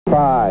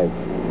5,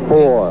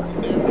 4,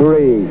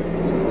 3,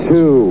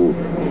 2,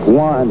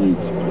 1,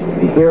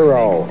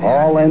 0.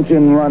 All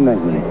engine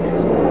running.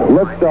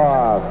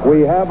 Liftoff.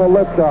 We have a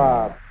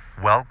liftoff.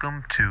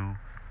 Welcome to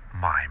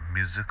My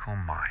Musical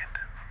Mind.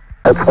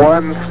 It's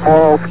one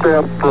small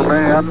step for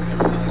man,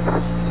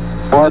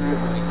 one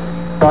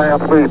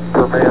giant leap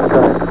for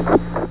mankind.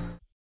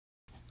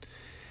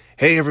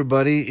 Hey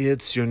everybody,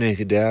 it's your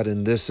Naked Dad,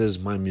 and this is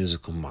My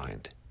Musical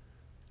Mind.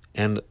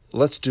 And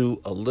let's do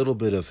a little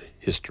bit of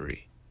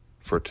history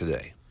for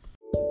today.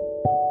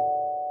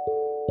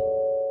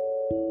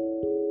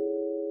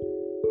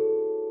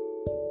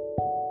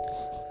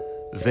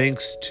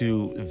 Thanks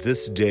to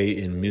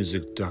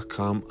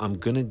thisdayinmusic.com, I'm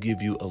going to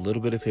give you a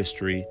little bit of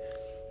history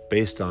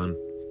based on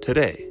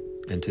today.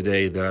 And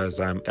today,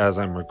 as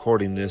I'm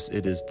recording this,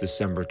 it is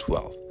December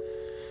 12th.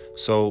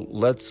 So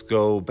let's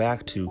go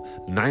back to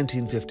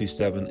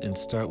 1957 and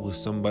start with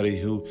somebody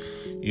who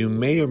you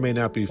may or may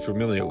not be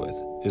familiar with.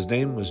 His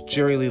name was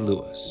Jerry Lee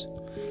Lewis.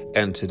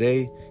 And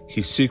today,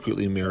 he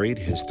secretly married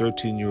his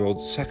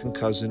 13-year-old second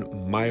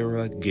cousin,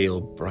 Myra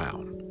Gale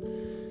Brown.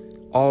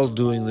 All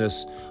doing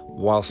this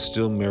while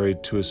still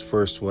married to his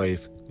first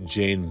wife,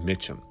 Jane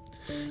Mitchum.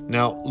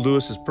 Now,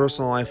 Lewis's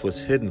personal life was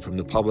hidden from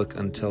the public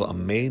until a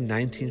May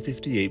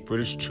 1958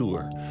 British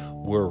tour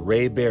where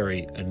Ray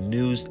Berry, a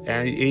news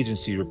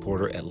agency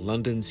reporter at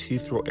London's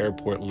Heathrow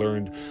Airport,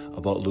 learned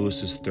about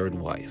Lewis's third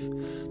wife.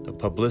 The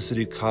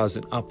publicity caused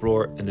an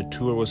uproar and the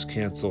tour was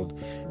canceled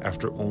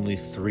after only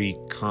 3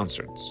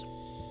 concerts.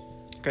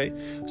 Okay,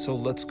 so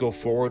let's go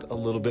forward a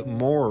little bit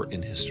more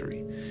in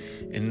history.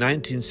 In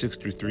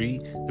 1963,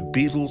 the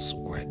Beatles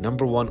were at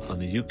number 1 on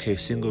the UK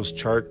singles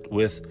chart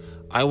with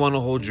I Want to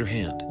Hold Your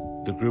Hand,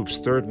 the group's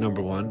third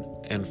number 1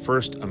 and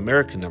first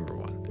American number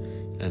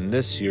 1, and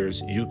this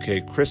year's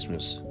UK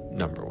Christmas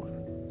number 1.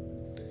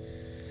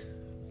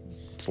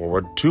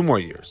 Forward 2 more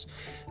years.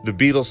 The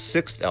Beatles'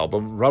 6th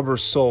album, Rubber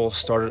Soul,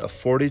 started a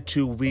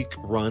 42-week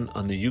run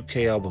on the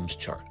UK albums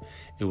chart.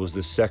 It was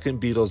the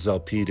second Beatles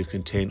LP to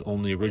contain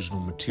only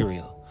original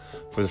material.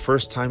 For the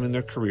first time in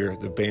their career,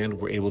 the band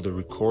were able to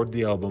record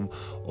the album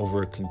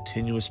over a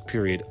continuous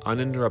period,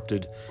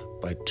 uninterrupted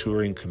by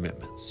touring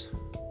commitments.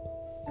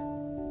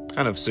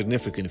 Kind of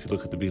significant if you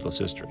look at the Beatles'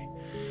 history.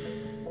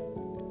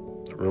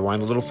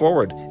 Rewind a little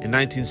forward. In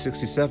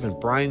 1967,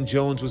 Brian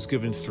Jones was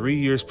given 3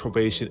 years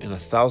probation and a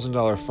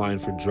 $1,000 fine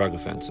for drug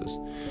offenses.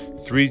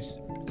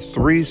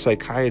 Three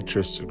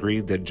psychiatrists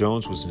agreed that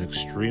Jones was an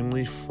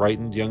extremely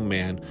frightened young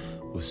man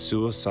with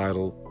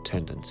suicidal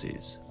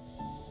tendencies.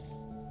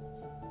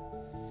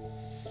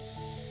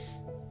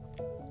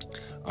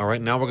 All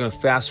right, now we're going to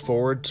fast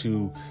forward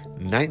to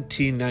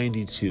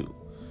 1992.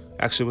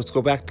 Actually, let's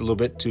go back a little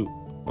bit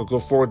we'll go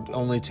forward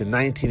only to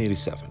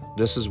 1987.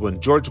 This is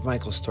when George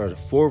Michael started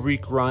a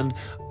 4-week run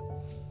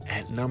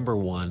at number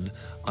 1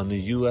 on the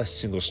U.S.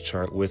 singles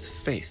chart with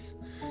Faith.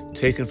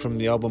 Taken from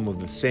the album of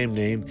the same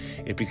name,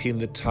 it became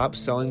the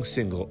top-selling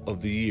single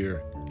of the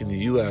year in the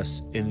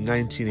U.S. in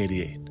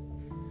 1988.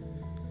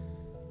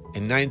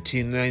 In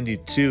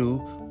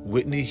 1992,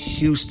 Whitney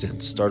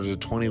Houston started a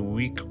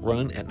 20-week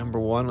run at number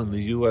 1 on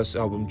the U.S.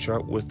 album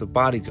chart with The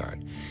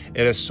Bodyguard.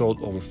 It has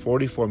sold over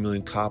 44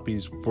 million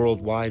copies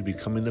worldwide,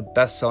 becoming the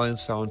best-selling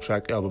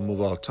soundtrack album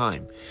of all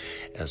time,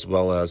 as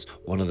well as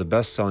one of the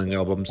best-selling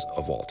albums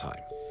of all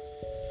time.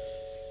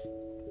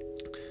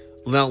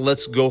 Now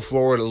let's go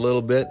forward a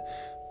little bit,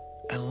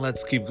 and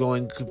let's keep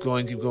going,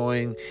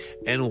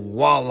 and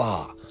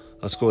voila!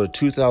 Let's go to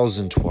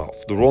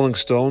 2012. The Rolling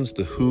Stones,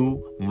 The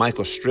Who,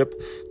 Michael Stipe,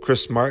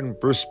 Chris Martin,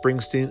 Bruce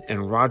Springsteen,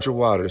 and Roger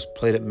Waters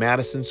played at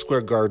Madison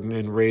Square Garden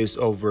and raised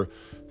over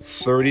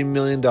 $30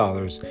 million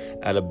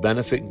at a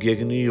benefit gig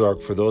in New York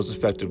for those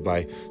affected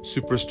by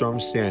Superstorm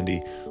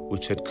Sandy,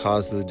 which had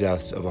caused the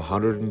deaths of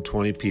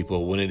 120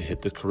 people when it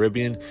hit the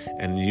Caribbean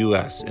and the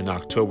U.S. in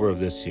October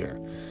of this year.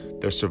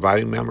 Their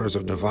surviving members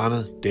of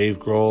Nirvana, Dave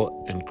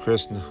Grohl, and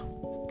Chris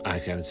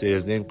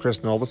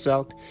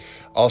Novoselic,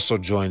 also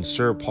joined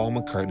Sir Paul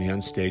McCartney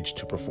on stage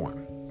to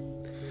perform.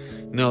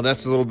 Now,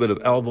 that's a little bit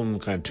of album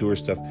kind of tour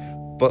stuff,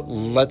 but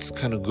let's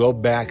kind of go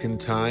back in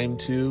time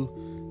to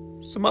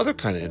some other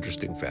kind of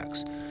interesting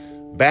facts.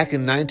 Back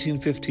in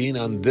 1915,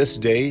 on this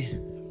day,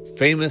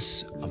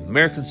 famous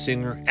American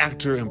singer,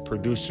 actor, and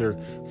producer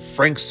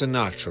Frank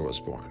Sinatra was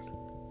born.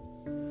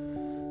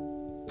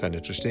 Kind of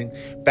interesting.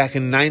 Back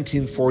in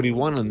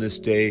 1941, on this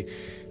day,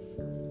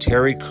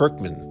 Terry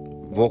Kirkman,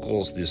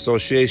 Vocals, the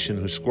association,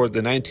 who scored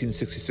the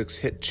 1966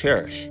 hit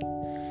Cherish,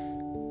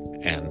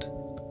 and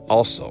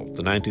also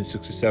the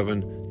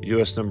 1967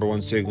 U.S. number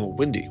 1 single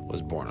Windy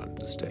was born on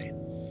this day.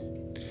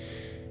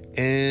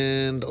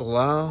 And,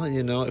 well,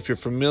 if you're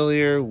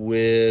familiar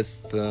with,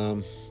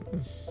 I'm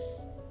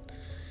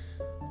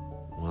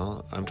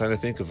trying to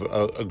think of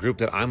a group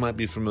that I might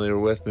be familiar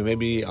with, but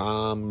maybe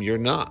you're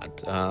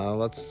not.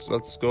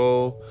 Let's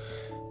go.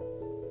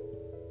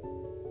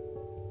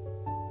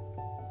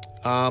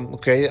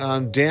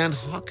 Dan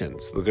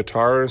Hawkins, the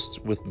guitarist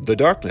with The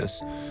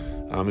Darkness.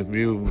 If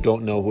you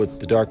don't know what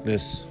The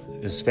Darkness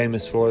is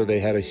famous for, they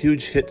had a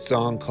huge hit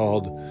song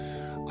called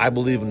I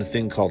believe in a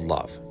thing called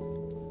love.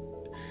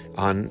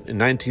 In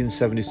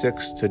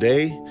 1976,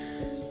 today,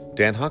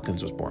 Dan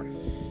Hawkins was born.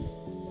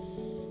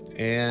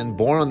 And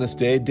born on this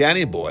day,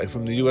 Danny Boy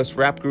from the U.S.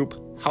 rap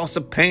group House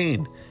of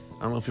Pain.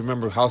 I don't know if you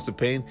remember House of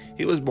Pain.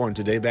 He was born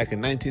today back in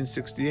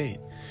 1968.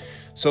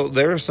 So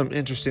there are some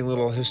interesting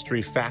little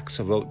history facts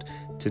about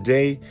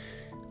today.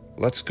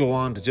 Let's go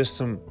on to just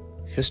some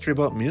history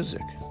about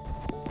music.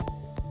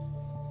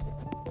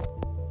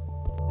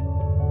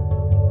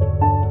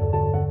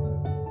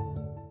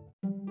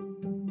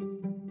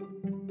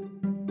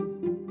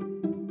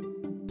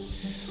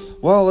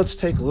 Well, let's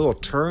take a little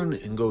turn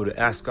and go to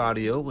Ask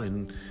Audio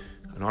and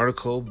an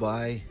article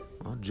by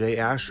Jay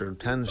Asher,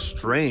 10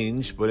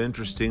 strange but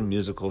interesting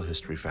musical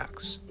history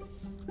facts.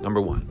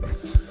 Number 1.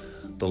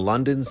 The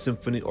London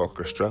Symphony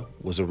Orchestra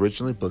was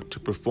originally booked to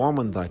perform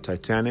on the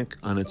Titanic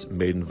on its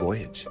maiden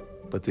voyage,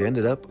 but they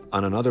ended up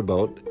on another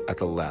boat at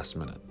the last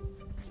minute.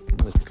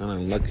 I was kind of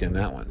unlucky on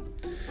that one.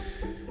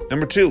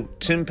 Number 2.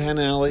 Tin Pan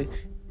Alley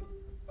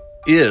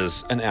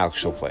is an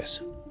actual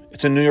place.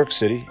 It's in New York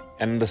City,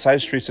 and the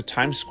side streets of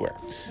Times Square.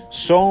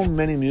 So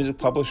many music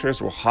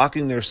publishers were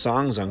hawking their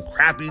songs on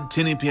crappy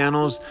tinny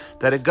pianos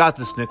that it got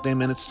this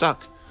nickname, and it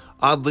stuck.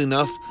 Oddly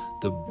enough,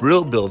 the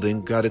Brill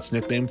Building got its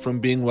nickname from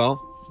being,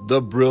 the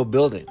Brill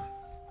Building.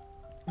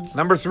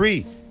 Number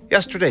 3,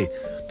 Yesterday.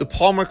 The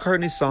Paul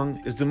McCartney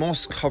song is the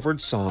most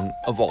covered song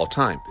of all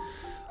time.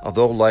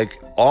 Although,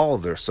 like all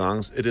of their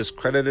songs, it is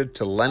credited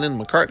to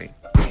Lennon-McCartney.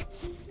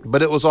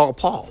 But it was all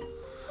Paul.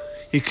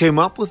 He came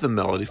up with the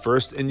melody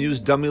first and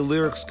used dummy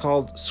lyrics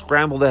called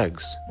Scrambled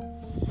Eggs.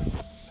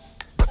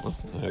 Well,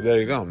 there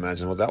you go.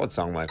 Imagine what that would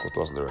sound like with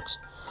those lyrics.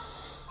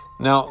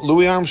 Now,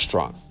 Louis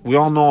Armstrong. We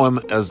all know him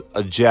as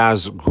a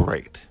jazz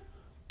great.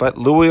 But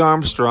Louis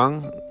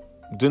Armstrong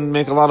didn't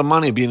make a lot of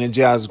money being a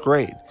jazz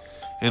great.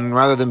 And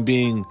rather than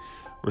being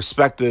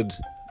respected,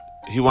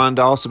 he wanted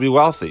to also be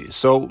wealthy.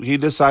 So he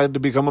decided to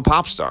become a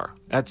pop star.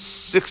 At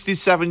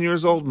 67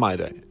 years old,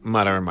 might I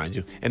remind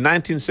you. In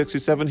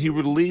 1967, he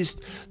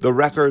released the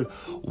record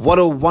What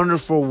a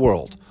Wonderful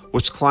World,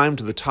 which climbed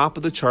to the top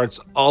of the charts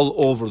all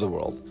over the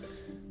world.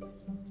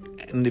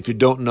 And if you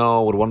don't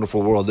know what a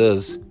wonderful world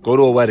is, go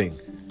to a wedding,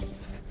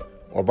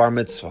 or bar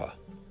mitzvah,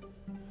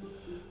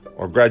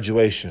 or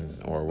graduation,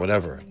 or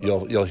whatever.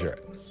 You'll hear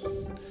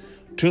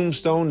it.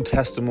 Tombstone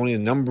testimony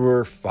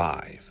number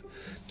 5.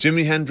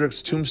 Jimi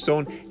Hendrix's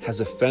tombstone has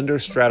a Fender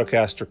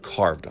Stratocaster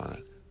carved on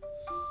it.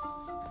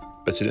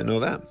 Bet you didn't know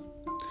that.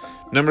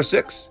 Number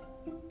 6,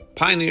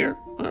 Pioneer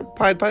or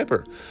Pied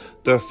Piper.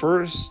 The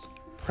first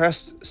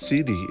pressed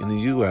CD in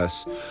the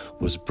U.S.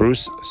 was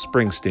Bruce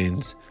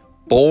Springsteen's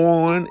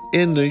Born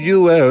in the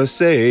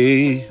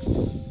USA.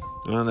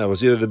 Well, that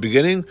was either the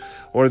beginning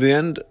or the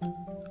end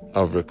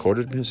of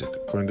recorded music,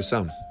 according to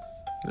some.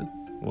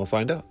 We'll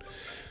find out.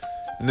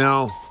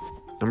 Now,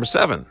 number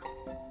 7,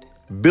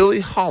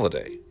 Billie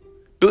Holiday.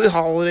 Billie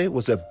Holiday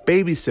was a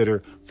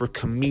babysitter for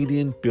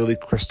comedian Billy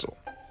Crystal.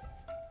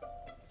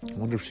 I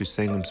wonder if she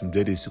sang him some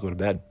ditties to go to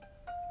bed.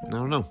 I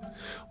don't know.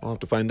 We'll have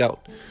to find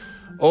out.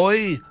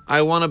 Oi,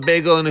 I want a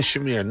bagel and a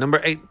shamir.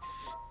 Number 8.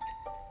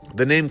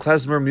 The name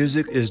klezmer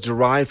music is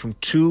derived from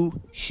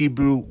 2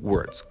 Hebrew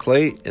words,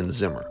 clay and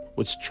zimmer,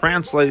 which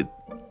translate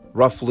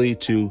roughly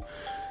to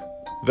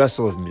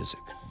vessel of music.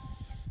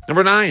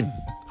 Number 9.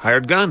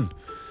 Hired gun.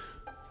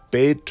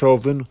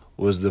 Beethoven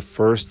was the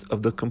first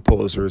of the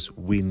composers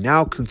we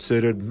now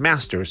considered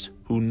masters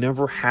who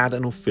never had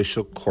an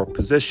official court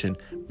position,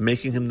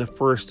 making him the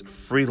first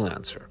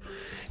freelancer.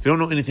 If you don't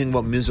know anything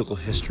about musical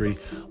history,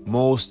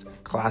 most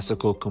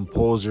classical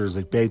composers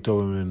like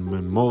Beethoven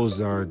and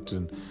Mozart,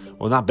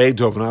 not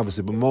Beethoven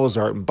obviously, but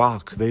Mozart and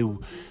Bach, they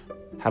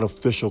had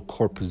official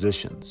court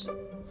positions.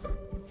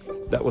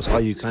 That was how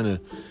you kind of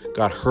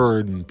got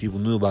heard and people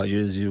knew about you,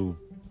 as you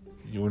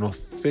were an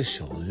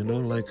official,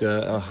 like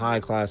a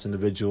high-class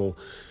individual.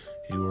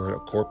 You were a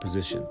court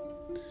position.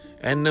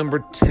 And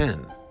number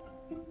 10,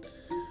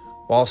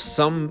 while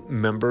some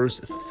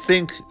members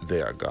think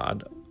they are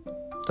God,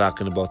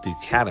 talking about the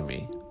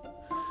Academy,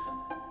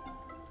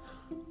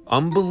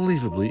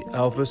 unbelievably,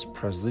 Elvis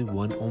Presley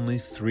won only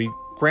 3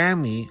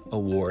 Grammy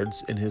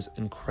Awards in his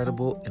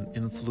incredible and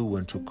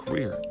influential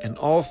career. And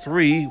all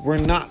 3 were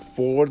not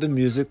for the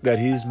music that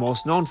he's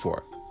most known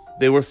for.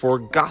 They were for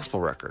gospel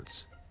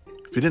records.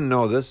 If you didn't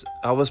know this,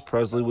 Elvis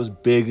Presley was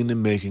big into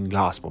making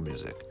gospel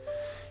music.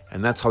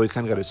 And that's how he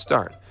kind of got his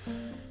start.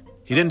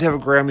 He didn't have a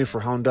Grammy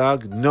for Hound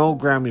Dog, no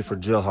Grammy for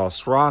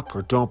Jailhouse Rock,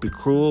 or Don't Be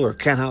Cruel, or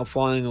Can't Help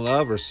Falling in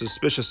Love, or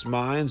Suspicious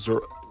Minds,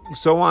 or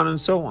so on and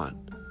so on.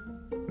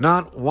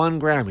 Not one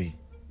Grammy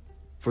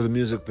for the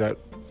music that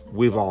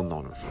we've all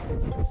known him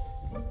for.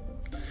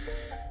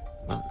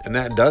 Well, and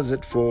that does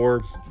it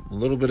for a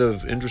little bit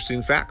of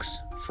interesting facts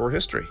for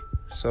history.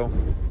 So,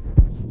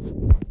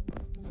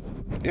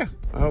 yeah,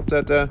 I hope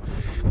that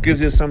gives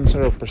you some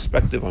sort of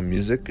perspective on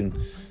music and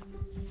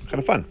kind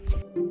of fun.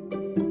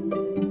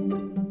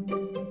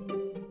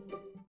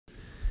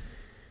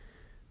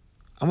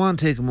 I want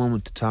to take a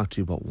moment to talk to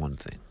you about one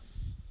thing.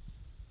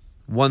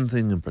 One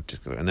thing in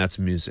particular, and that's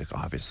music,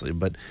 obviously.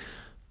 But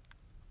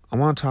I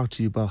want to talk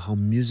to you about how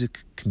music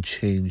can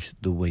change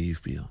the way you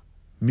feel.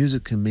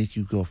 Music can make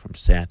you go from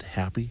sad to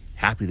happy,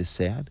 happy to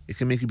sad. It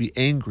can make you be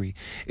angry.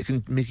 It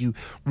can make you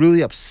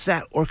really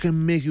upset, or it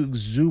can make you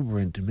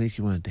exuberant and make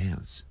you want to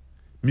dance.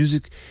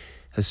 Music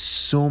has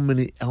so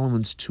many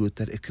elements to it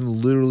that it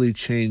can literally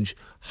change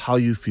how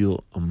you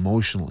feel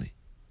emotionally.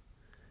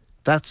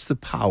 That's the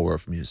power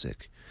of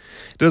music.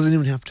 It doesn't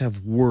even have to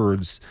have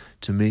words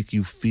to make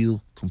you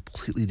feel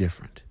completely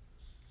different.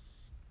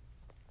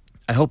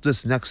 I hope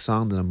this next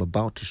song that I'm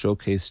about to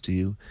showcase to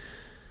you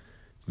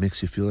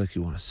makes you feel like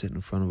you want to sit in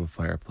front of a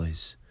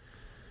fireplace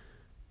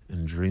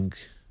and drink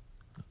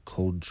a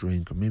cold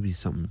drink, or maybe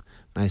something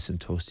nice and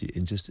toasty,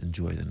 and just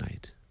enjoy the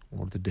night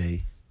or the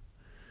day.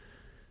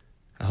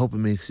 I hope it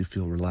makes you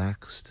feel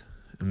relaxed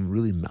and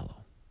really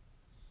mellow.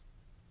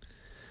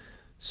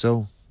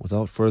 So,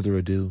 without further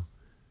ado,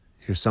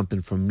 here's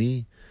something from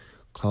me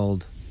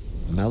called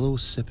Mellow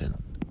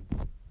Sippin'.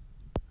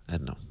 I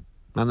don't know,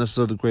 not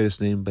necessarily the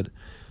greatest name, but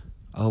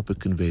I hope it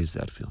conveys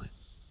that feeling.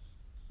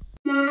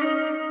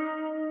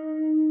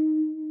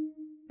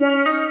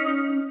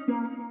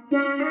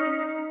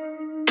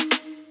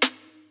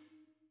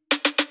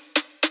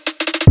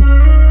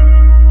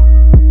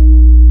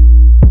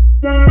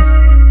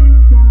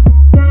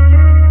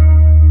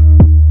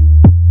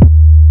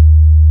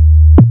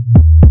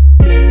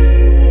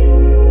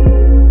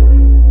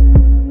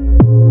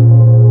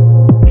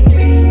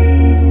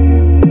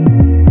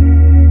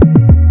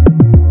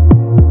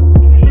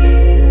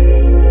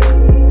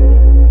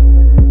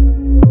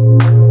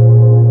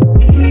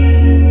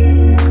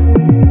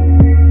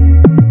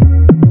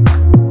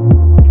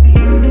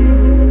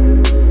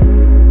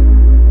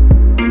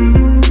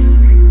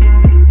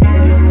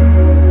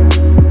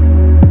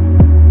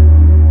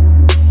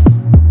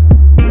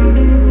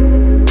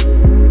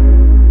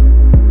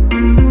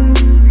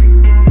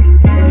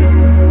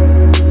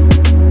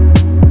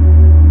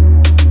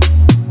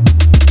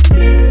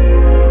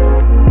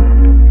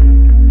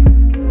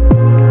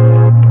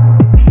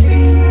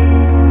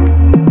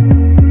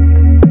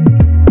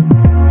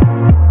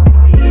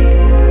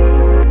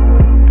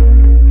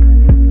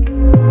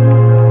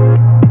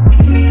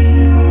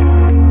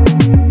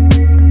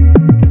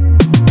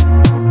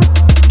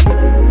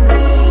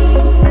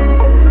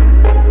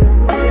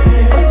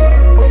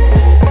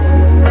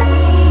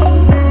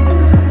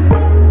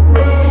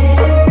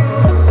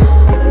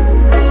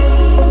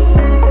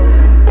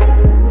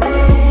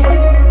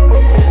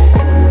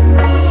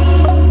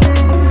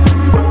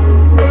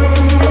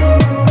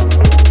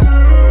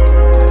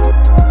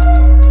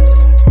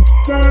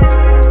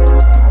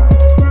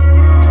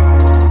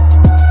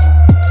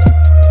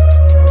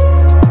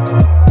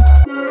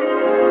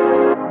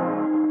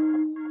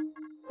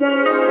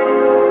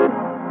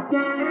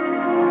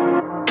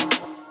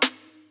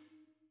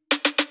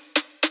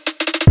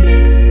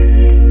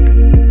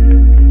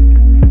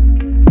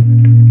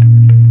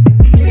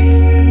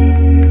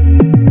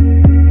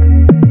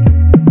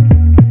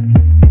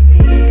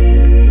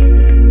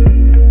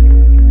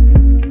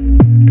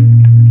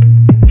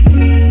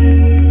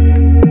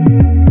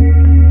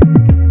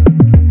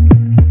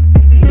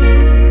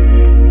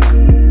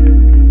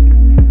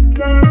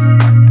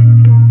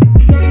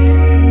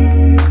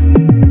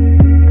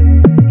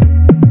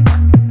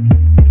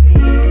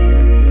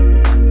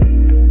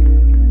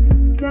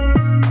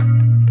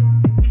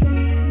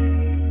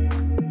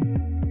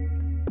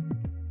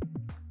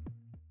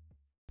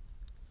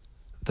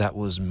 That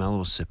was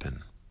Mellow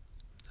Sippin',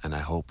 and I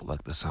hope,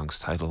 like the song's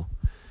title,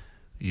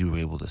 you were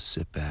able to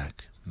sit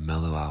back,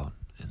 mellow out,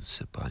 and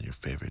sip on your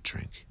favorite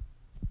drink.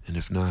 And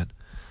if not,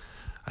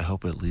 I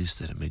hope at least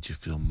that it made you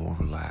feel more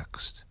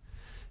relaxed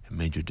and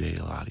made your day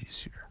a lot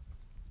easier.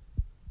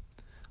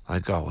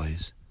 Like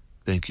always,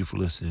 thank you for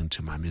listening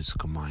to My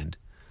Musical Mind.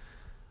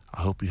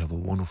 I hope you have a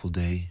wonderful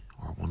day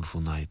or a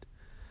wonderful night,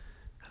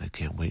 and I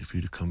can't wait for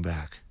you to come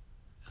back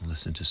and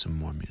listen to some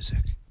more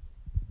music.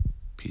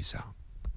 Peace out.